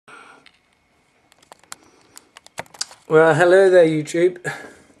Well, hello there, YouTube.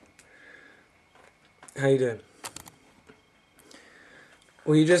 How you doing?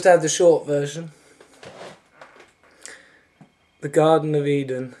 Well, you just had the short version. The Garden of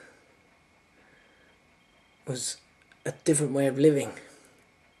Eden was a different way of living.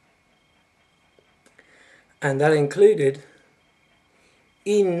 And that included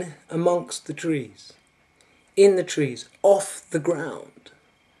in amongst the trees. In the trees, off the ground.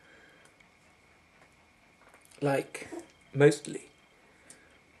 Like, mostly.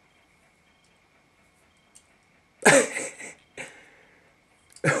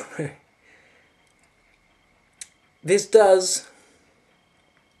 This does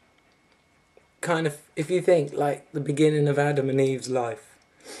kind of, if you think like the beginning of Adam and Eve's life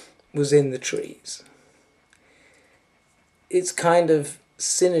was in the trees, it's kind of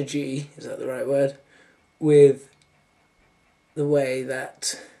synergy, is that the right word, with the way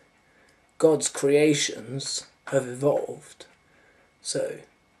that God's creations have evolved. So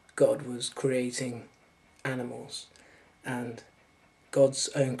God was creating animals and God's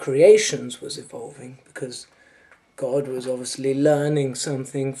own creations was evolving because God was obviously learning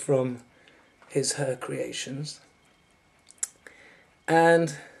something from her creations.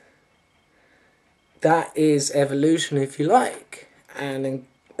 And that is evolution, if you like. And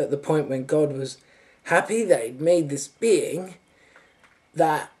at the point when God was happy that he'd made this being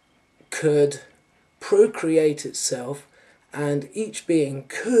that could procreate itself, and each being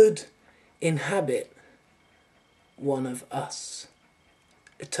could inhabit one of us,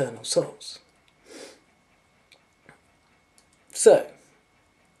 eternal souls. So,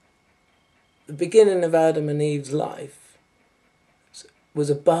 the beginning of Adam and Eve's life was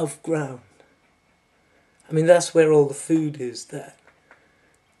above ground. I mean, that's where all the food is that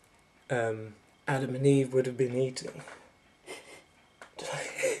Adam and Eve would have been eating.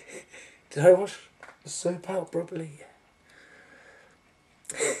 Did I wash the soap out properly?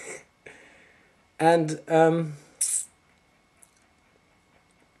 And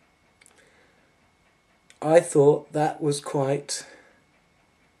I thought that was quite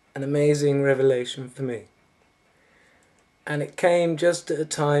an amazing revelation for me. And it came just at a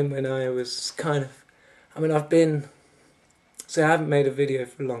time when I was kind of, I haven't made a video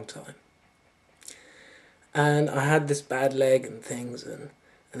for a long time. And I had this bad leg and things, and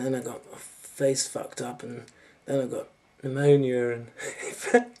then I got my face fucked up, and then I got pneumonia, and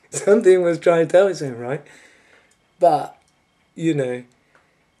something was trying to tell me something, right? But, it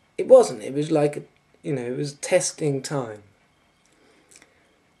wasn't. It was like, it was testing time.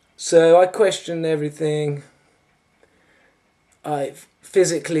 So I questioned everything. I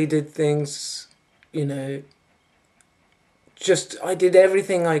physically did things, I did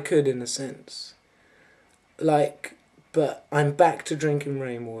everything I could in a sense. But I'm back to drinking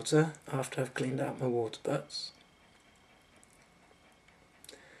rainwater after I've cleaned out my water butts.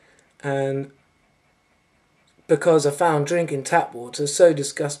 And because I found drinking tap water so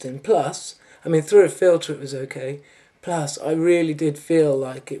disgusting, plus, through a filter it was okay, plus I really did feel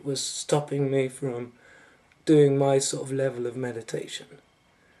like it was stopping me from doing my sort of level of meditation.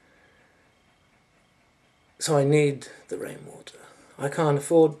 So I need the rainwater. I can't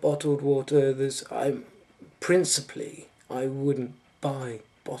afford bottled water. I wouldn't buy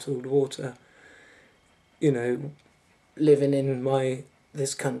bottled water. Living in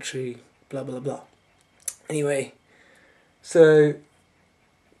this country, blah blah blah. Anyway, so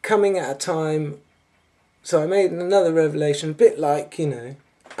coming at a time, so I made another revelation, a bit like,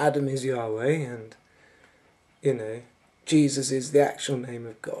 Adam is Yahweh and, Jesus is the actual name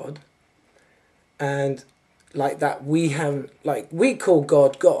of God. And like that we call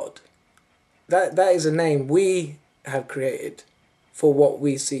God God. That is a name we have created for what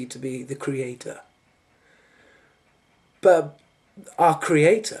we see to be the creator. But our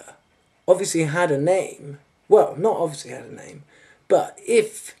creator obviously had a name. Well, not obviously had a name, but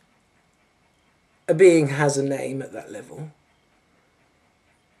if a being has a name at that level,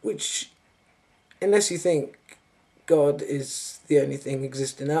 which, unless you think God is the only thing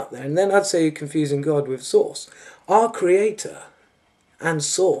existing out there, and then I'd say you're confusing God with source. Our creator and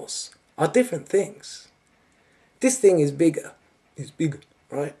source are different things. This thing is bigger. It's bigger,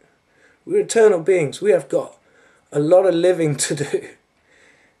 right? We're eternal beings. We have got a lot of living to do.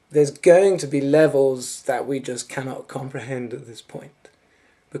 There's going to be levels that we just cannot comprehend at this point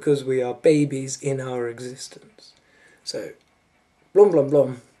because we are babies in our existence. So, blom blom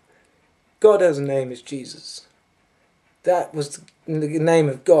blom. God has a name, it's Jesus. That was the name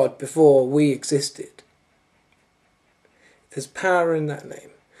of God before we existed. There's power in that name.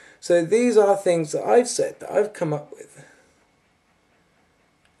 So these are things that I've said, that I've come up with.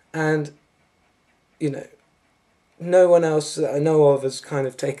 And, no one else that I know of has kind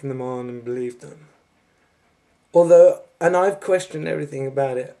of taken them on and believed them. Although, and I've questioned everything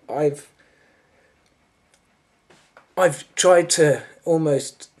about it. I've tried to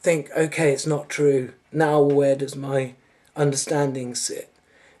almost think, okay, it's not true. Now where does my understanding sit?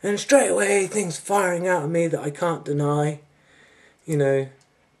 And straight away things firing out of me that I can't deny. You know,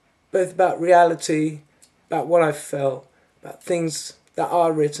 both about reality, about what I've felt, about things that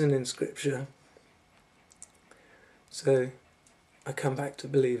are written in Scripture. So I come back to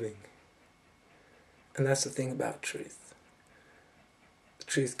believing. And that's the thing about truth. The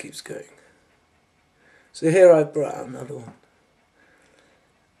truth keeps going. So here I've brought out another one.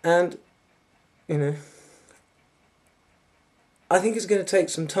 And, you know, I think it's going to take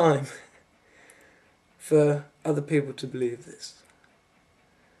some time for other people to believe this.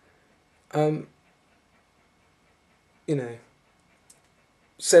 You know,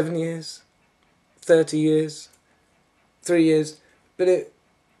 7 years, 30 years, 3 years, but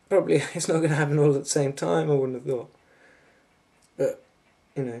it's not going to happen all at the same time, I wouldn't have thought. But,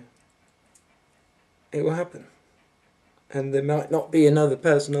 you know, it will happen. And there might not be another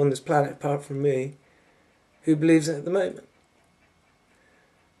person on this planet apart from me who believes it at the moment.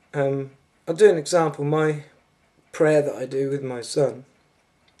 I'll do an example. My prayer that I do with my son,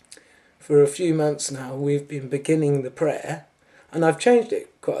 for a few months now we've been beginning the prayer, and I've changed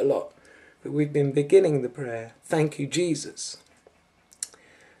it quite a lot, but we've been beginning the prayer, thank you Jesus.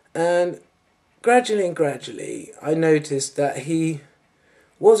 And gradually I noticed that he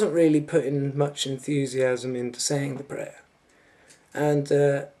wasn't really putting much enthusiasm into saying the prayer. And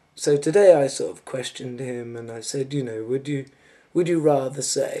so today I sort of questioned him and I said, you know, would you rather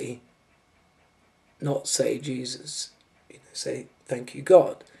not say Jesus, you know, say thank you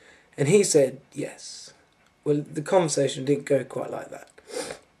God? And he said yes. Well, the conversation didn't go quite like that.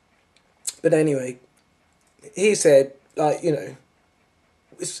 But anyway, he said, like, you know,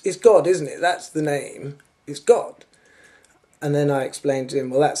 it's God, isn't it? That's the name. It's God. And then I explained to him,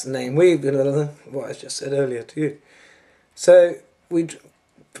 well, that's the name what I just said earlier to you. So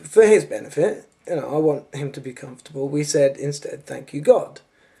for his benefit, you know, I want him to be comfortable. We said instead, thank you God.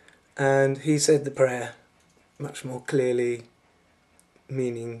 And he said the prayer much more clearly,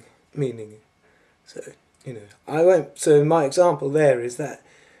 meaning. So, you know, so my example there is that,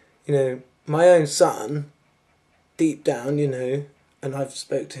 you know, my own son, deep down, you know, and I've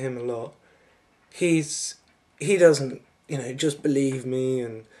spoke to him a lot, he doesn't, you know, just believe me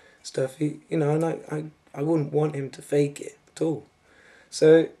and stuff. You know, and I wouldn't want him to fake it at all.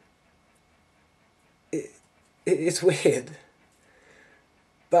 So it's weird.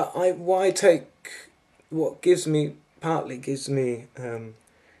 But what partly gives me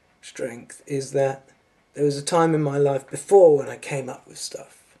strength is that there was a time in my life before when I came up with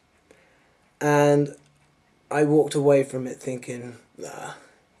stuff, and I walked away from it thinking,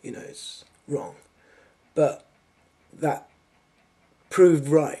 you know, it's wrong. But that proved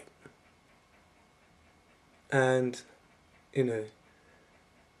right. And, you know,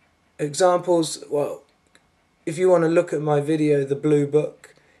 examples, well, if you want to look at my video, The Blue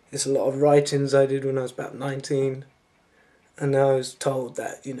Book, it's a lot of writings I did when I was about 19. And I was told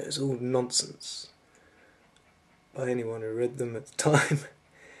that, you know, it's all nonsense by anyone who read them at the time.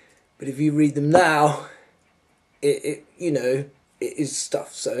 But if you read them now, it you know, it is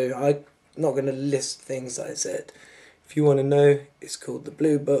stuff. So I'm not going to list things that I said. If you want to know, it's called The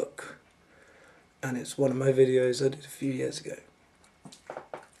Blue Book. And it's one of my videos I did a few years ago.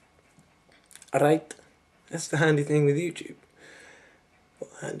 Alright, that's the handy thing with YouTube. Well,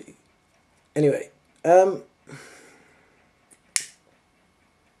 handy. Anyway,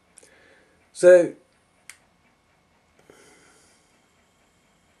 so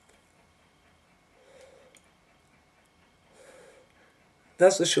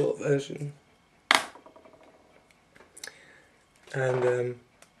that's the short version. And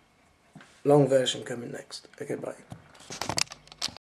long version coming next. Okay, bye.